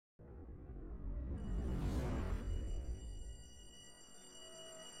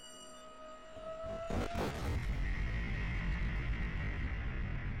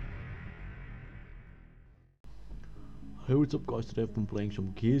Hey, what's up guys, today I've been playing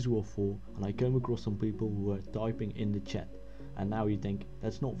some Gears of War 4 and I came across some people who were typing in the chat, and now you think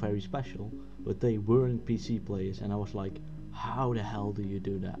that's not very special, but they weren't PC players, and I was like, how the hell do you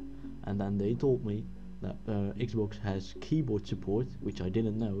do that? And then they told me that Xbox has keyboard support, which I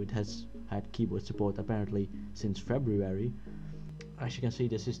didn't know. It has had keyboard support apparently since February. As you can see,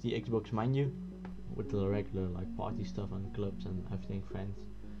 this is the Xbox menu with the regular like party stuff and clubs and everything, friends,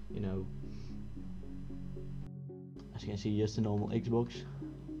 you know. As you can see, just a normal Xbox.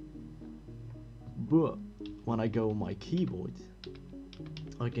 But when I go on my keyboard,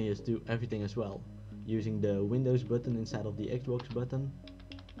 I can just do everything as well, using the Windows button instead of the Xbox button.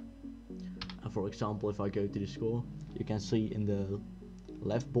 And for example, if I go to the score, you can see in the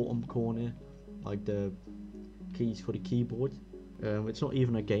left bottom corner like the keys for the keyboard. It's not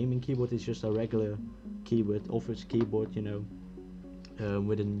even a gaming keyboard, it's just a regular keyboard, office keyboard, you know.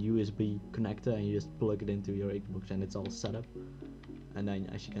 With an USB connector, and you just plug it into your Xbox and it's all set up. And then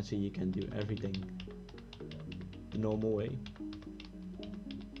as you can see, you can do everything the normal way,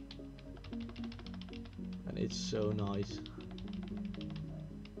 and it's so nice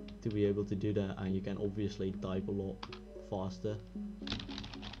to be able to do that. And you can obviously type a lot faster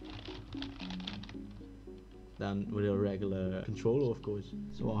than with a regular controller, of course.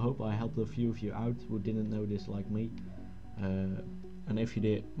 So I hope I helped a few of you out who didn't know this like me. And if you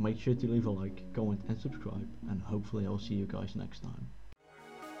did, make sure to leave a like, comment and subscribe, and hopefully I'll see you guys next time.